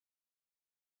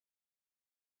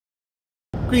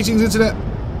Greetings, Internet.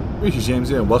 Richard James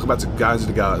here, and welcome back to Guides of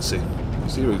the Galaxy.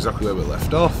 See exactly where we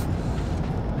left off.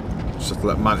 Just have to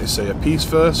let Mantis say a piece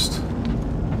first.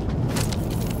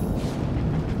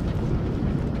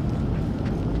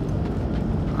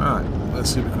 Alright, let's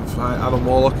see if we can find Adam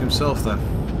Warlock himself then.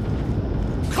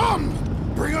 Come!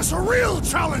 Bring us a real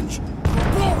challenge!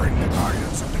 We're boring the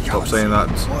Guardians of the Galaxy. Stop saying that.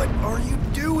 What are you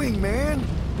doing, man?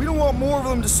 We don't want more of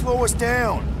them to slow us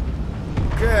down.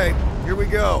 Okay, here we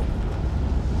go.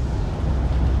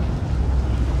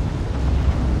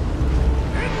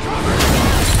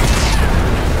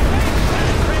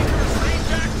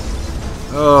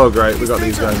 Oh great, we got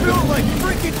these guys good. Like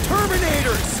freaking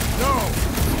Terminators! No!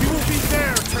 You will be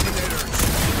there, Terminators!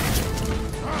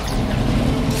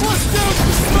 Bust down the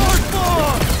smart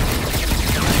bomb!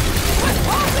 We're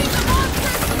holding the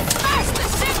monsters! Smash the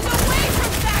ships away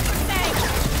from Sacrosanct!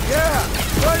 Yeah,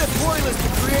 kind of pointless to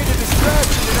create a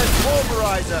distraction and then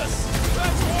pulverize us.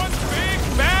 That's one big,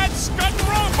 bad, scudding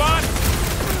robot!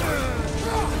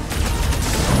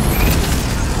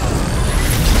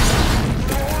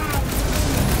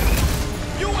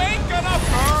 You ain't gonna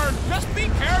burn! Just be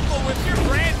careful with your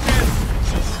branches!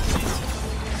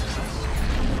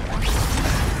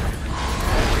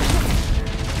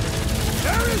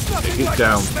 There is nothing Get like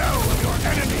down. the smell of your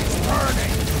enemies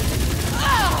burning!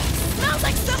 Ugh! Smells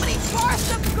like somebody tossed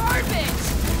some garbage!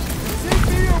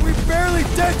 CP, are we barely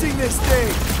denting this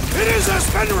thing? It is as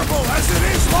venerable as it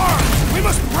is large! We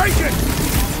must break it!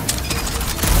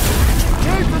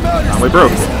 Came from outer And we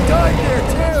broke space it. and died there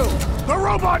too! The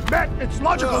robot met its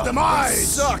logical Ugh, they demise!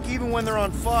 suck even when they're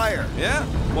on fire. Yeah?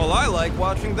 Well, I like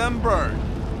watching them burn.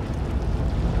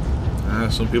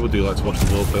 Some people do like to watch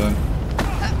the world burn.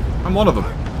 I'm one of them.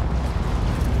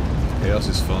 Chaos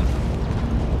is fun.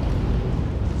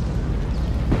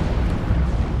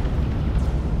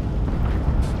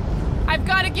 I've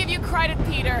got to give you credit,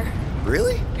 Peter.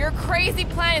 Really? Your crazy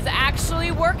plan is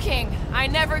actually working. I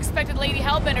never expected Lady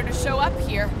Hellbender to show up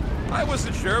here. I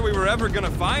wasn't sure we were ever gonna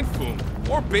find Foom,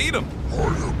 or beat him.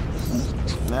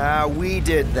 Nah, we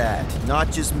did that,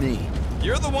 not just me.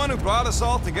 You're the one who brought us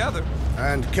all together.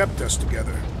 And kept us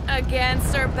together.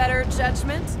 Against our better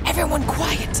judgment? Everyone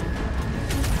quiet!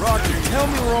 Rocky, tell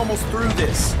me we're almost through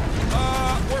this.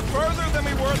 We're further than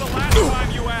we were the last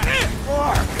time you asked.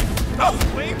 Fuck! No,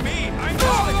 believe me, I'm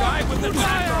just the guy with the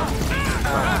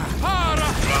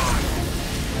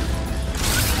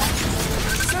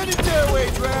Send it their way,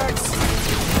 Drax!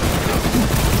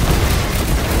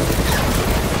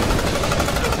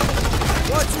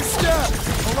 Watch your step!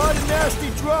 A lot of nasty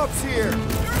drops here! You're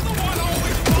the one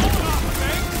always falling off of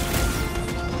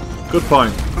things. Good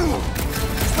point.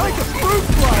 It's like a fruit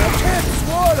fly, I can't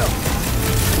swat him!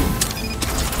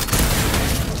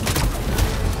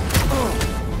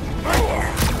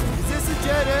 Is this a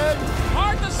dead end?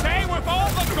 Hard to say with all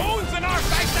the goons in our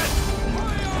faces.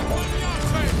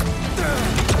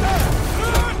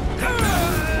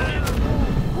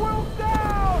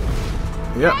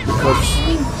 Yep, because...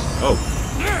 Oh.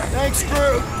 Thanks,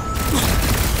 Groot!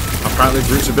 Apparently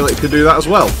Groot's ability could do that as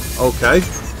well. Okay.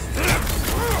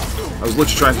 I was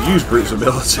literally trying to use Groot's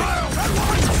ability.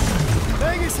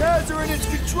 Vegas has her in its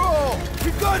control!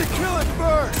 We've got to kill it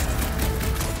first!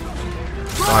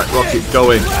 Right, Rocket,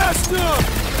 go in. Blast him!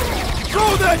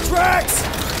 Throw that, Drax!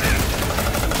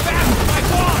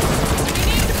 We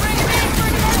need to bring him in for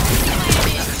an emergency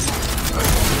landing!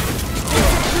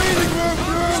 Breathing room,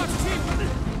 Groot!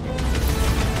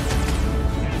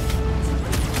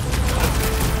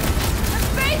 The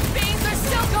space beings are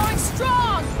still going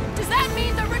strong! Does that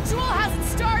mean the ritual hasn't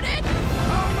started?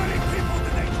 How many people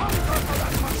did they conquer for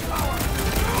that much power?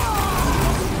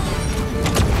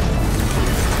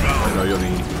 I know you're the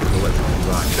electrical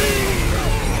design.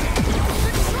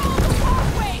 Control the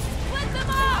walkways! Split them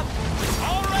up!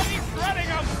 Already shredding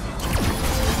them.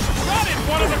 Shredded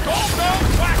one of the gold dome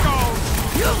wackos.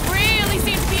 You really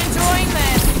seem to be enjoying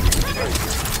this!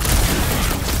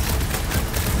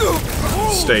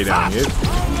 Stay down, you.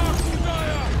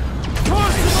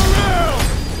 Toss them around.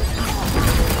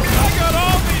 I got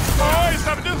all these boys.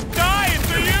 I'm just dying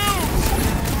for you.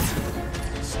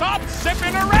 Stop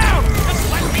zipping around. Just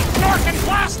let me snork and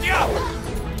blast you.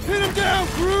 Hit him down,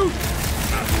 Groot!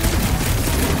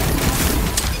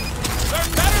 There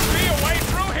better be a way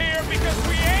through here because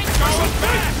we ain't going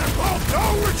back. Oh, no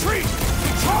retreat!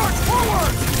 Charge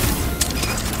forward!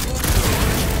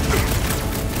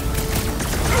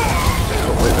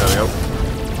 Oh, wait, there we go.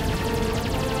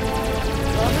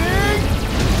 Coming!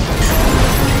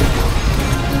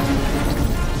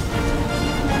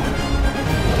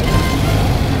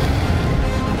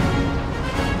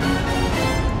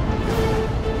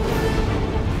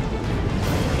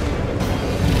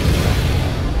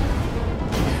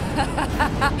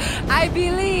 I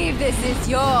believe this is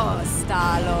yours,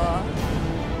 Star-Lord.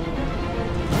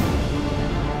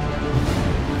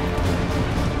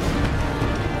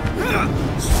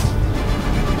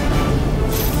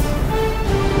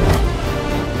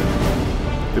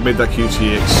 They made that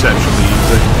QTE exceptionally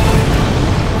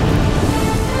easy.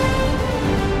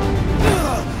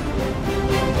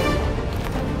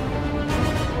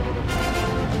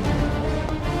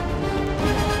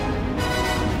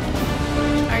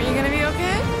 Are you gonna be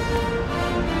okay?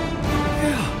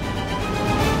 Yeah.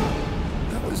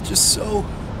 That was just so...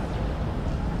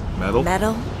 Metal?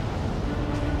 Metal?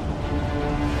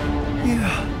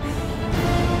 Yeah.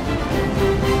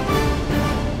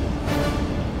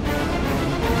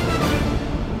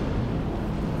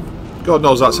 God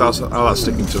knows that's how that's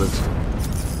sticking to it.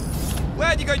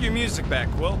 Glad you got your music back,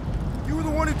 Quill. You were the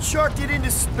one who chucked it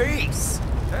into space.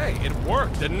 Hey, it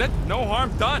worked, didn't it? No harm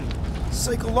done.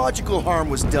 Psychological harm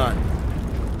was done.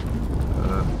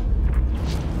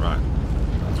 Right.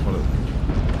 That's one of them.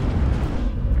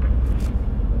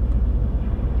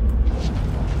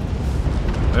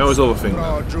 I always overthink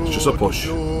that. It's just a push.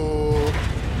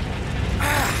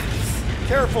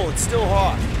 Careful, it's still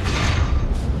hot.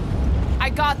 I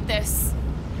got this.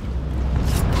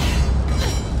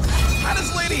 How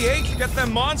does Lady H get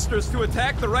them monsters to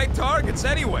attack the right targets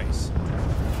anyways?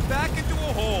 Back into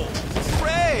a hole.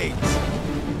 Great!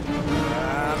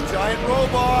 Giant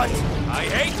robot. I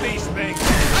hate these things.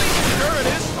 I'm sure it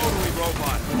is totally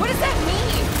robot. What does that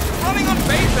mean? Running on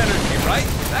faith energy, right?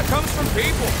 That comes from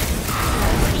people.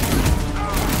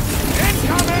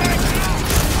 Incoming!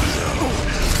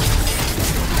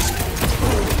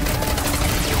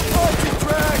 Party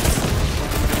tracks.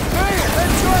 Man, that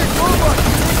giant robot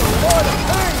can take a lot of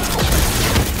pain.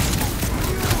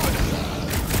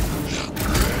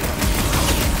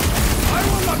 I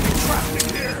will not be trapped in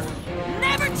here.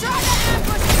 Never try to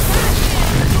ambush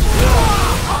a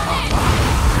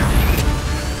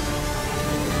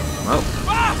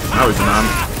Well, now he's an arm.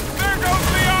 There goes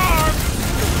the arm!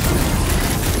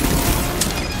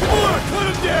 Put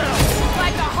him down.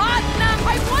 like a hot numb.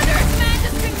 I wonder if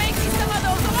Mantis can make me some of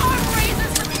those arm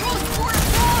raisers for close quarter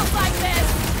balls like this.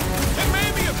 It may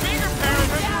be a bigger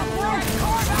pyramid. Yeah, work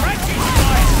hard. Stretching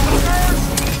device, suckers!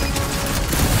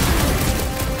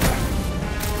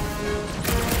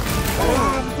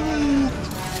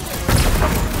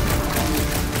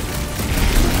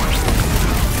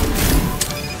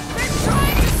 They're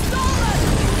trying to stall us.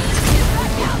 We need to get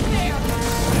back out there.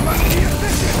 Must be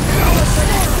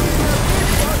efficient.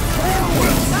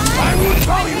 I would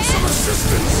value some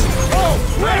assistance. Oh,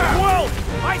 Rick Will!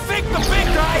 I think the big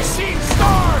guy's seen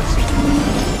stars!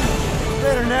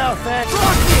 Better now, thanks.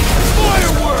 Rocket!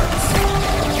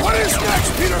 Fireworks! What is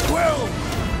next, Peter Quill?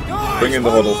 Guys, Bring in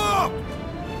the huddle huddle.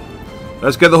 up!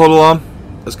 Let's get the huddle on.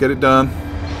 Let's get it done.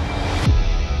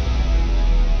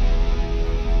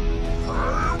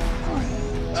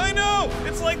 I know!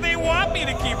 It's like they want me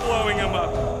to keep blowing them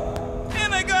up.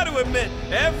 And I gotta admit,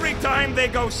 every time they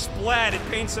go splat, it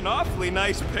paints an awfully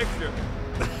nice picture.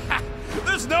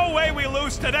 There's no way we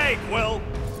lose today, Quill!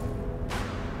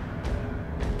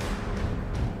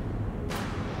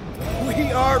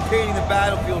 We are painting the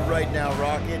battlefield right now,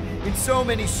 Rocket, in so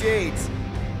many shades.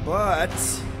 But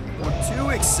we're too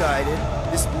excited.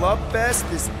 This love fest,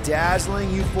 this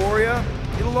dazzling euphoria,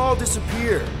 it'll all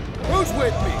disappear. Who's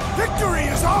with me? Victory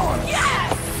is ours!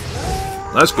 Yes!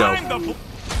 Let's go. I'm the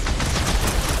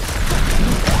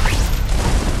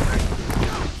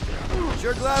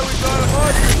Sure glad we got a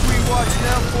monster queen watching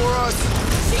out for us.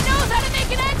 She knows how to make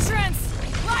an entrance!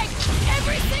 Like,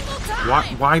 every single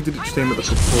time! Why did it just aim at the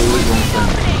completely wrong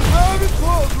thing? Have it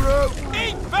close, bro.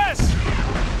 Eat this!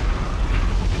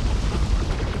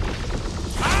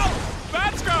 Ow!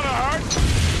 That's gonna hurt!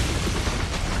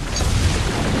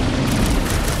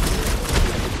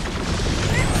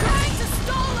 They're trying to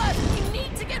stall us! We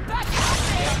need to get back out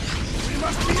there! We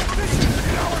must be efficient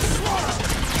in our slaughter!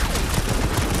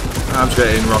 I'm just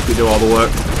letting Rocky do all the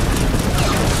work.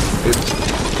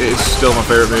 It is still my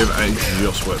favourite move, and it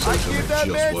just works. I It give that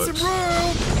man just some works.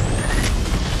 room.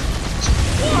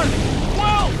 One!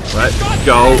 Well! Let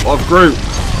go of Groot.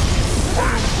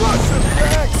 Russian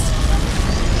Rex.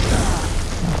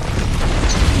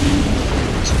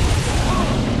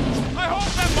 I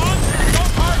hope that monsters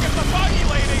don't target the buggy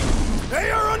lady!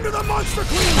 They are under the Monster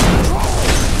Queen's control!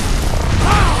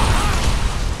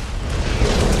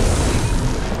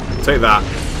 Take that.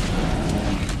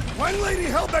 When Lady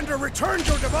Hellbender returned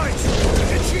your device,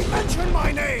 did she mention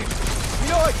my name? You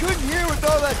know, I couldn't hear with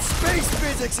all that space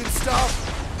physics and stuff.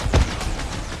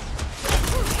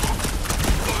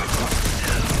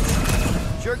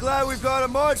 Sure glad glad we've got a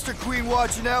monster queen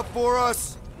watching out for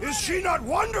us. Is she not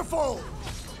wonderful?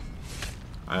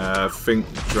 I think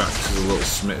Drax is a little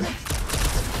smitten.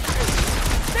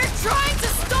 They're trying to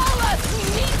stall us! We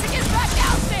need to get back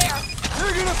out there!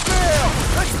 They're gonna fail!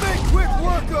 Let's make quick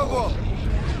work of them!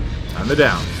 And they're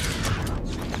down.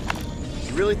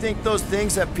 You really think those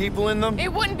things have people in them?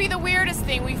 It wouldn't be the weirdest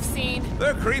thing we've seen.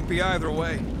 They're creepy either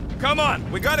way. Come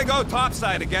on, we gotta go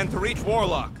topside again to reach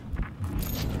Warlock.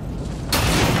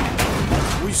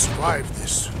 We survived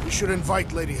this. We should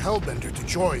invite Lady Hellbender to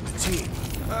join the team.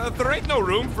 There ain't no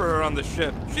room for her on the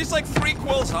ship. She's like 3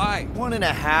 quills high.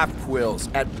 1.5 quills,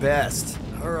 at best.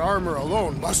 Her armor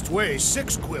alone must weigh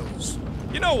 6 quills.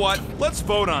 You know what? Let's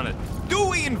vote on it. Do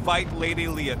we invite Lady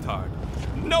Leotard?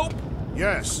 Nope.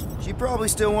 Yes. She probably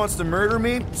still wants to murder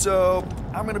me, so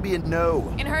I'm gonna be a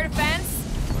no. In her defense,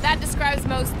 that describes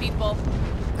most people.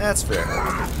 That's fair.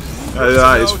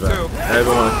 That is no, fair. too.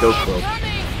 Everyone want to kill Quill. Coming!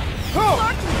 Oh!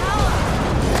 Clark and Hella!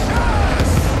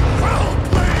 Well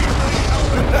played, Lady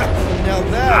Hellbender. Now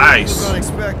that Nice. was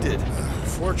unexpected.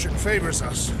 Fortune favors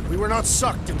us. We were not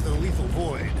sucked into the lethal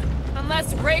void.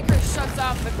 Unless Raker shuts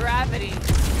off the gravity.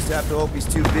 Just have to hope he's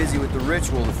too busy with the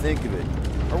ritual to think of it.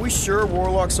 Are we sure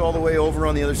Warlock's all the way over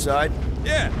on the other side?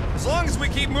 Yeah, as long as we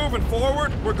keep moving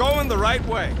forward, we're going the right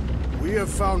way. We have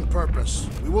found purpose.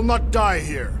 We will not die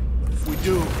here. But if we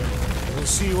do, we will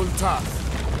see Ultath.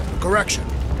 Correction.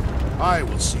 I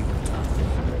will see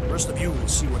Ultath. The rest of you will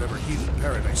see whatever heathen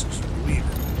paradises you believe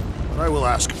in. But I will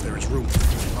ask if there is room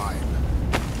for mine.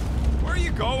 Where are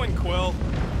you going, Quill?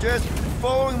 Just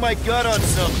following my gut on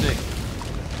something.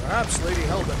 Perhaps Lady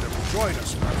Hellbender will join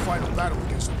us in our final battle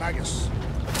against the Magus.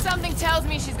 Something tells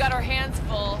me she's got her hands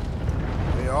full.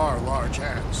 They are large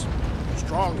hands.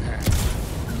 Strong hands.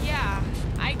 Yeah,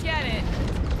 I get it.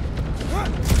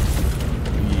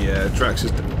 Yeah, Drax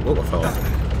is... What the fell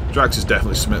off? Drax is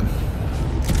definitely smitten.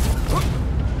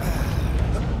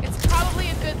 It's probably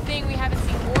a good thing we haven't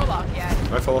seen Warlock yet.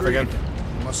 Did I fall off again?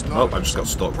 You must not Oh, I just got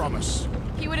stuck. promise.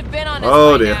 He would have been on us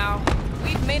Oh, by dear. now.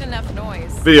 We've made enough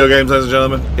noise. Video games, ladies and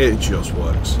gentlemen. It just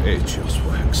works. It just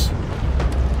works.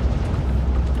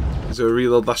 Is there a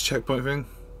reload last checkpoint thing?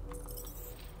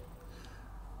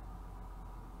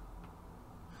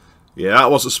 Yeah,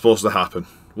 that wasn't supposed to happen.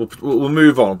 We'll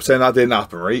move on. Pretend that didn't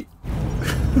happen, right?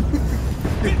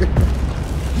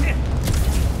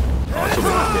 Oh, it's a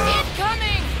bit, yeah.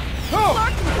 Incoming!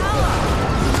 Clark and Hella!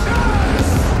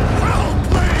 Well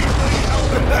played, Lady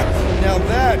Hellbender. Now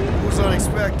that was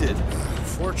unexpected.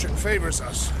 Fortune favors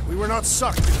us. We were not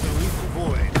sucked into the lethal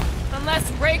void. Unless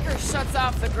Raker shuts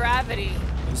off the gravity.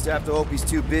 Just have to hope he's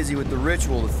too busy with the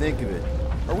ritual to think of it.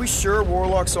 Are we sure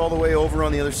Warlock's all the way over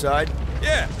on the other side?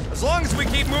 Yeah, as long as we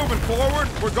keep moving forward,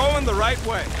 we're going the right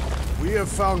way. We have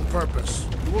found purpose.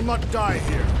 We will not die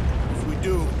here. If we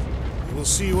do, we will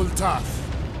see Ultath.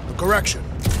 Correction.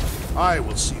 I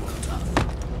will see Ultath.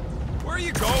 Where are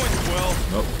you going, Quill?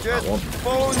 Nope, Just that one.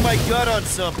 following my gut on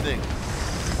something.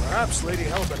 Perhaps Lady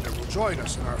Hellbender will join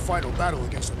us in our final battle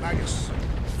against the Magus.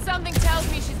 Something tells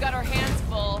me she's got her hands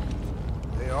full.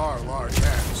 They are large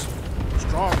hands.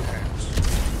 Strong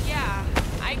hands. Yeah,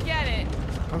 I get it.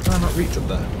 How can I not reach up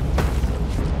there?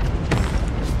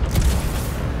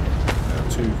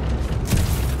 Two.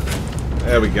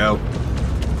 There we go.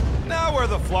 Now where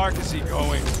the flark is he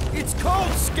going? It's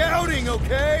called scouting,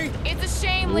 okay? It's a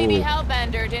shame Lady Ooh.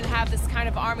 Hellbender didn't have this kind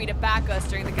of army to back us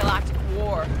during the Galactic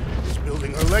War. She's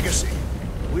building her legacy.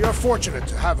 We are fortunate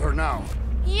to have her now.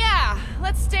 Yeah,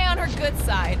 let's stay on her good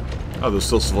side. Oh, there's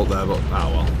still stuff up there, but ah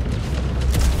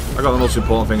well. I got the most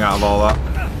important thing out of all that.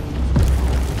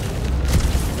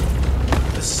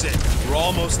 This is it. We're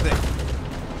almost there.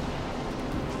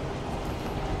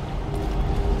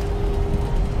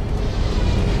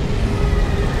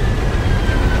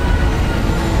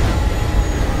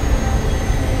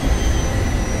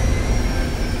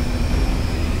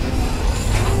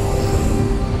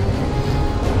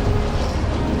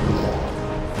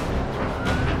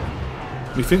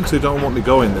 Methinks they don't want me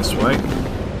going this way.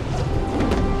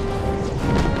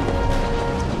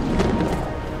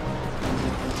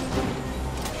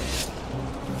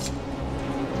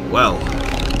 Well.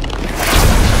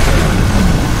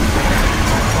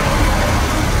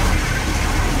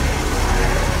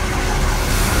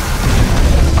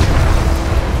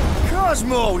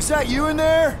 Cosmo, is that you in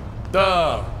there?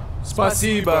 Da,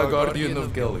 spasiba, Guardian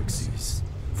of Galaxies,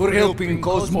 for helping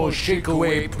Cosmo shake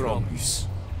away promise.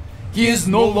 He is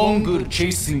no longer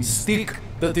chasing stick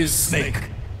that is snake.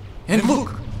 And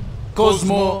look,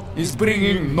 Cosmo is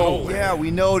bringing nowhere. Yeah,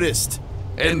 we noticed.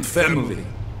 And family.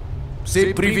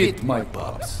 Say привет, my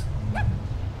pops.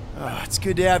 It's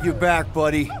good to have you back,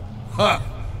 buddy. Ha!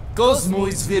 Cosmo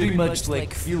is very much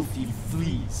like filthy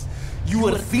fleas. You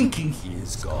are thinking he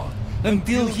is gone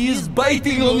until he is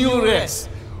biting on your ass.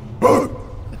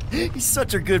 He's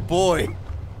such a good boy.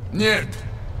 Nerd,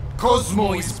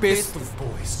 Cosmo is best of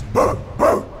boys.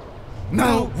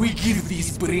 Now we give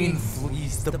these brain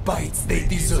fleas the bites they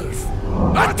deserve.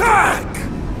 Attack!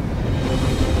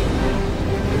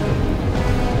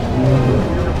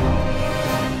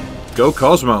 Go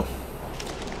Cosmo.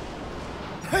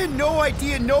 I had no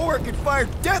idea nowhere could fire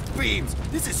death beams.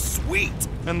 This is sweet.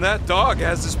 And that dog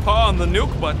has his paw on the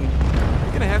nuke button.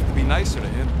 You're gonna have to be nicer to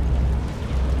him.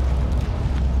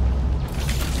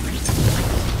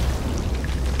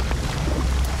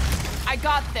 I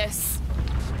got this.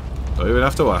 Don't even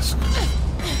have to ask.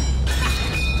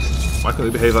 Why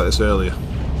couldn't they behave like this earlier?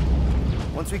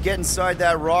 Once we get inside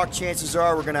that rock, chances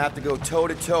are we're gonna have to go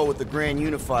toe-to-toe with the Grand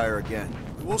Unifier again.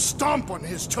 We'll stomp on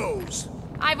his toes.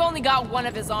 I've only got one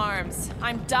of his arms.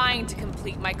 I'm dying to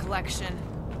complete my collection.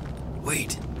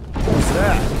 Wait, what was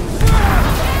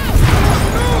that?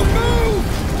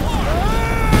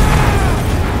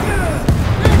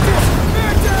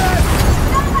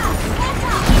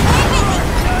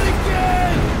 Not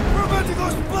again! We're about to go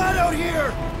splat out here!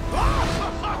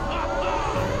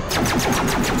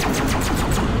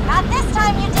 Not this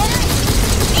time, you didn't.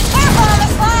 Be careful on the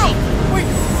slide. Wait,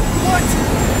 what?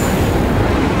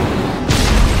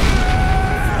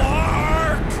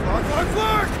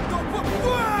 Clark!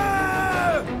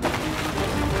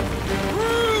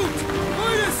 Root!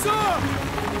 Light us up!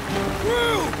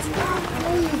 Root!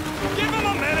 Give him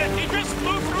a minute! He just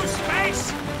flew through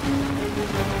space!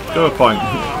 Good point.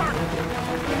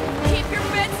 Keep your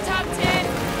bits tucked in.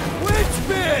 Which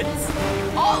bits?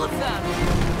 All of them.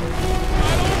 I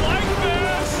don't like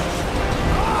this!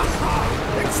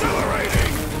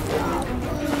 Accelerating!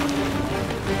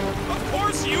 Of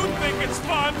course you'd think it's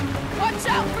fun! Watch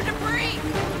out for debris.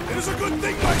 It is a good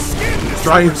thing my skin is...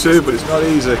 Trying to, but it's not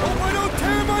easy. Hope I don't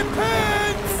tear my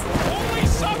pants! Only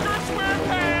suckers wear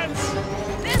pants!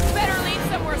 This better lead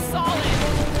somewhere solid.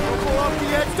 Don't blow off the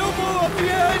edge! Don't blow off the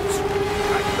edge!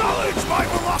 Acknowledge my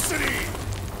velocity!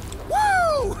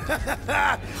 Woo!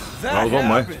 that Well, one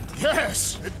way. happened.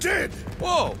 Yes, it did!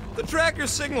 Whoa! The tracker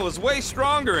signal is way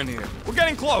stronger in here. We're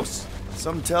getting close.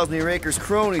 Something tells me Raker's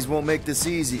cronies won't make this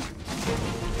easy.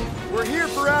 We're here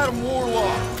for Adam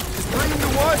Warlock. Just bring him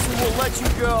to us and we'll let you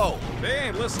go. They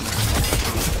ain't listening.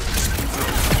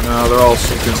 No, they're all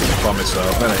sunk into the promise,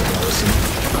 though. They ain't gonna listen.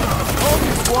 I'll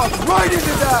just walk right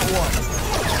into that one.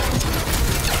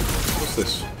 What's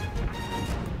this?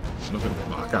 Nothing.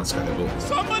 Oh, I can't scan it, but...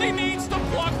 Somebody needs to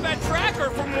pluck that tracker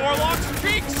from Warlock's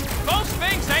cheeks. Those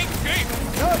things ain't cheap.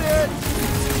 Got it.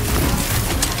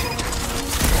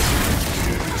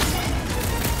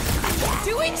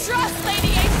 Do we trust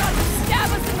Lady H not to stab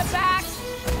us in the back?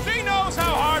 She knows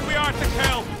how hard we are to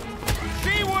kill.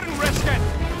 She wouldn't risk it.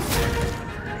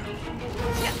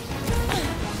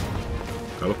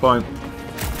 Got a point.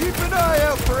 Keep an eye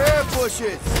out for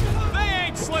ambushes. They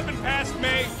ain't slipping past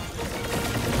me.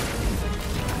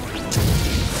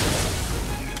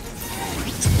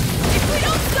 If we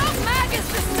don't stop Magus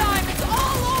this time, it's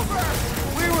all over.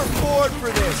 We were born for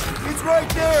this. It's right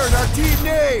there in our team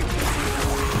name.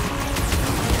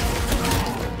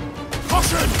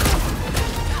 Caution!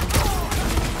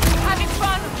 Having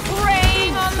fun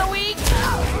preying on the weak?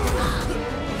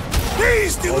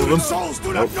 These All of them? deluded souls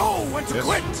do not Oh. know when to Yes,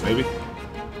 quit! maybe.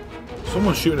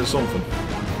 Someone's shooting at something.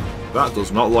 That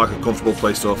does not look like a comfortable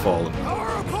place to have fallen.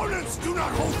 Our opponents do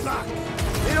not hold back!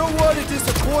 They don't want to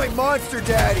disappoint Monster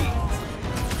Daddy.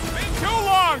 Been too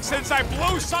long since I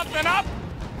blew something up.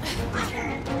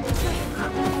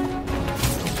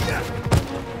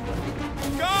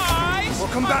 Guys! For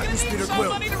combatants, I need Peter somebody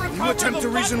Quill, to you recover attempt the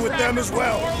to reason blood with them tracker as from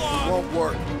well. Warlock. Won't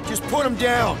work. Just put him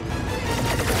down.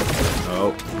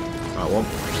 Oh, that one.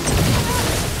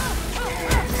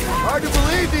 Hard to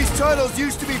believe these tunnels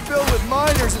used to be filled with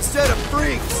miners instead of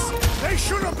freaks. They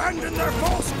should abandon their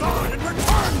false god and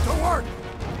return to work!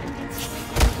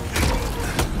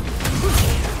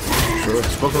 Sure,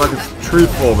 spoken like a true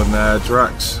foreman there,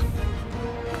 Drax.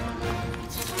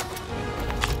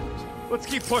 Let's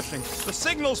keep pushing. The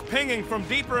signal's pinging from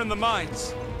deeper in the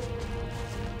mines.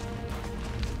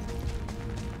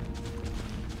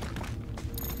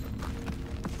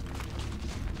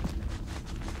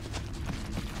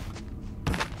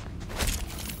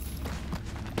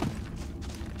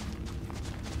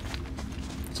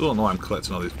 Still don't know why I'm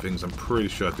collecting all these things. I'm pretty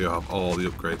sure I do have all the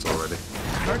upgrades already.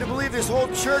 Hard to believe this whole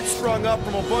church sprung up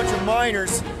from a bunch of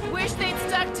miners. Wish they'd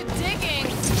stuck to digging.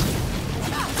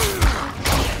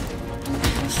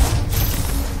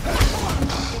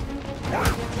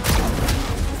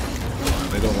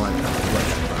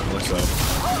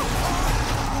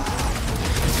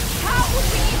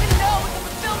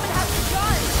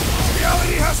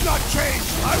 not changed.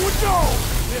 I would know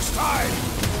this time.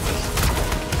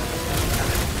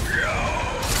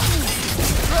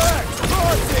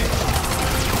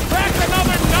 Back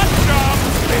another nut job!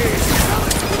 Please,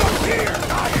 get up here,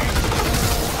 dying.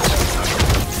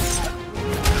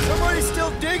 Somebody's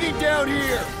still digging down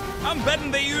here! I'm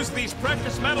betting they use these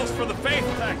precious metals for the Faith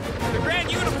Tech. The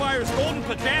Grand Unifier's golden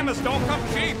pajamas don't come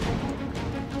cheap.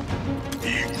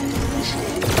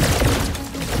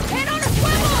 Head on a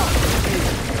swivel!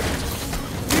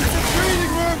 Keep the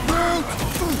breathing room, Brute!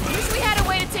 Wish we had a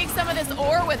way to take some of this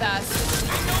ore with us.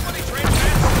 Ain't nobody trading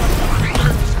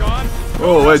that gone.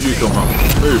 Oh, where'd you come from?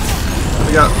 Move.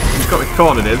 You've got me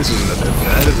cornered here. This isn't a bit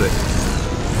fair, is it?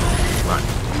 Right.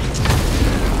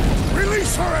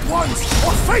 Release her at once,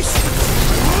 or face it!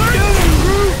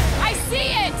 I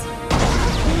see it!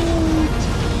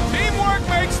 Teamwork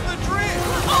makes the dream.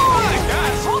 Oh my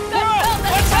gosh! Hold that belt,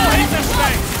 Let's go! hit this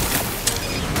thing!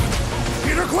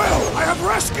 Peter Quill, I have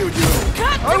rescued you!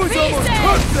 Cut to I was pieces! almost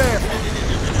cooked there!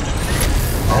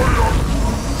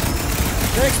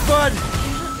 Thanks, bud!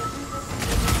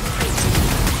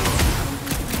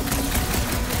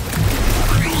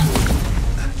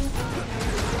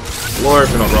 Blow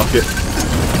everything up, Rocket.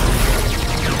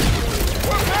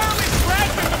 We're barely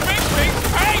scratching the big thing's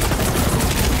face!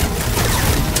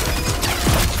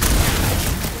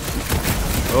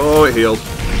 Oh, it healed.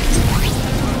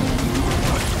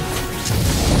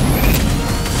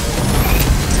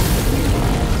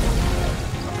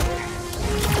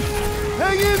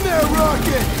 Hang in there,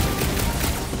 Rocket!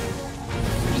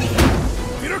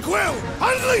 Peter Quill,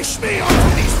 unleash me onto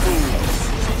these fools!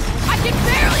 I can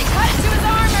barely cut into his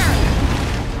armor!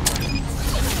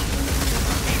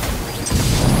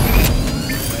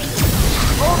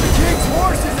 All the king's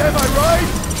horses, am I right?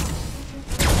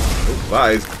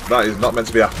 That is not meant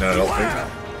to be happening, I don't think.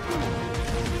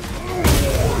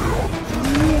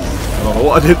 I don't know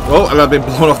what I did. Oh, and I've been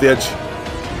blown off the edge.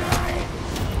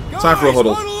 Time for a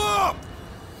huddle. Up!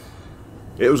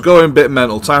 It was going a bit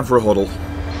mental. Time for a huddle.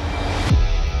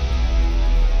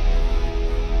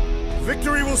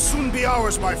 Victory will soon be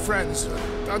ours, my friends,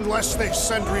 unless they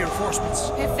send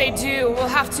reinforcements. If they do, we'll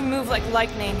have to move like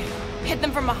lightning. Hit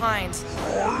them from behind.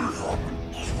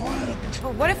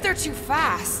 But what if they're too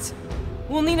fast?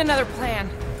 We'll need another plan.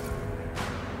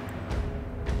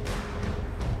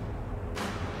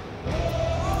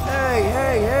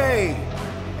 Hey!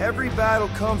 Every battle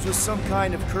comes with some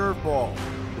kind of curveball.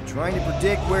 But trying to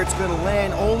predict where it's gonna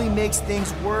land only makes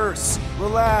things worse.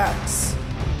 Relax.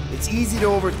 It's easy to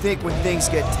overthink when things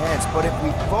get tense, but if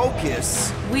we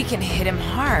focus... We can hit him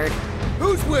hard.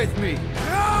 Who's with me?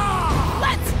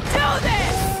 Let's do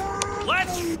this!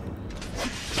 Let's...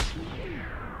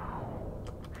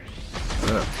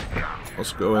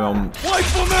 What's going on? Wipe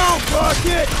them out,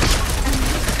 Rocket!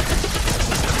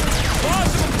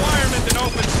 Laws of environment and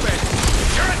open space.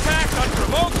 If you're attacked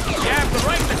unprovoked, you have the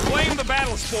right to claim the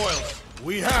battle spoils.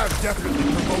 We have definitely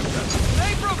provoked them.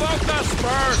 They provoked us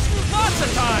first. Lots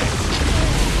of times.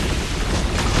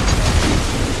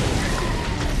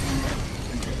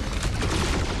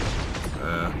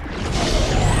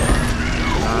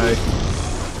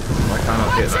 Why can't I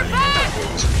hit Watch your that? back!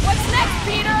 What's next,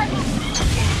 Peter?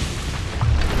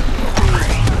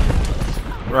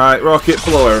 Right, Rocket,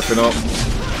 blow everything up.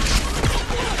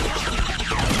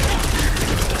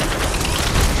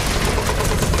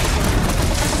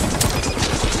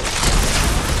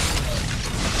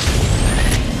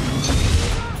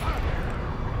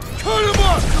 Cut him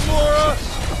off, Gamora!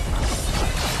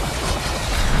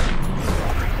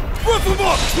 Rip him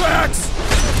off, Drax!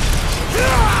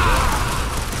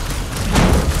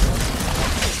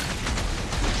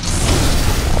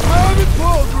 Have it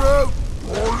pulled, Groot!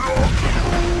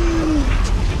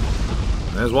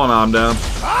 There's one arm down.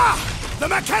 Ah! The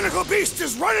mechanical beast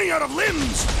is running out of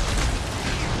limbs!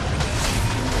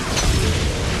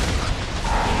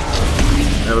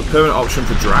 We have a permanent option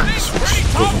for Drax,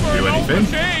 which doesn't do anything.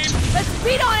 Let's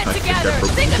beat on it I think together! I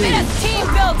broke Think of it as team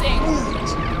building!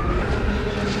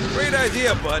 Great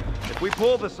idea, bud. If we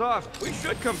pull this off, we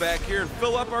should come back here and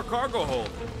fill up our cargo hold.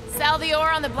 Sell the ore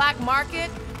on the black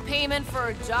market? Payment for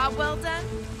a job well done?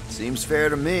 Seems fair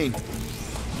to me.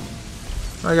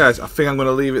 Right, guys, I think I'm going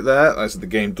to leave it there. As the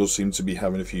game does seem to be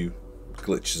having a few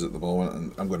glitches at the moment,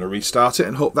 and I'm going to restart it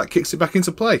and hope that kicks it back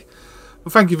into play.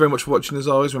 Well, thank you very much for watching as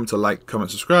always. Remember to like,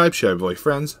 comment, subscribe, share with all your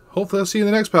friends. Hopefully I'll see you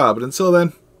in the next part, but until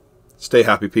then, stay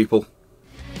happy, people.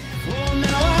 Well,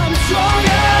 now I'm strong.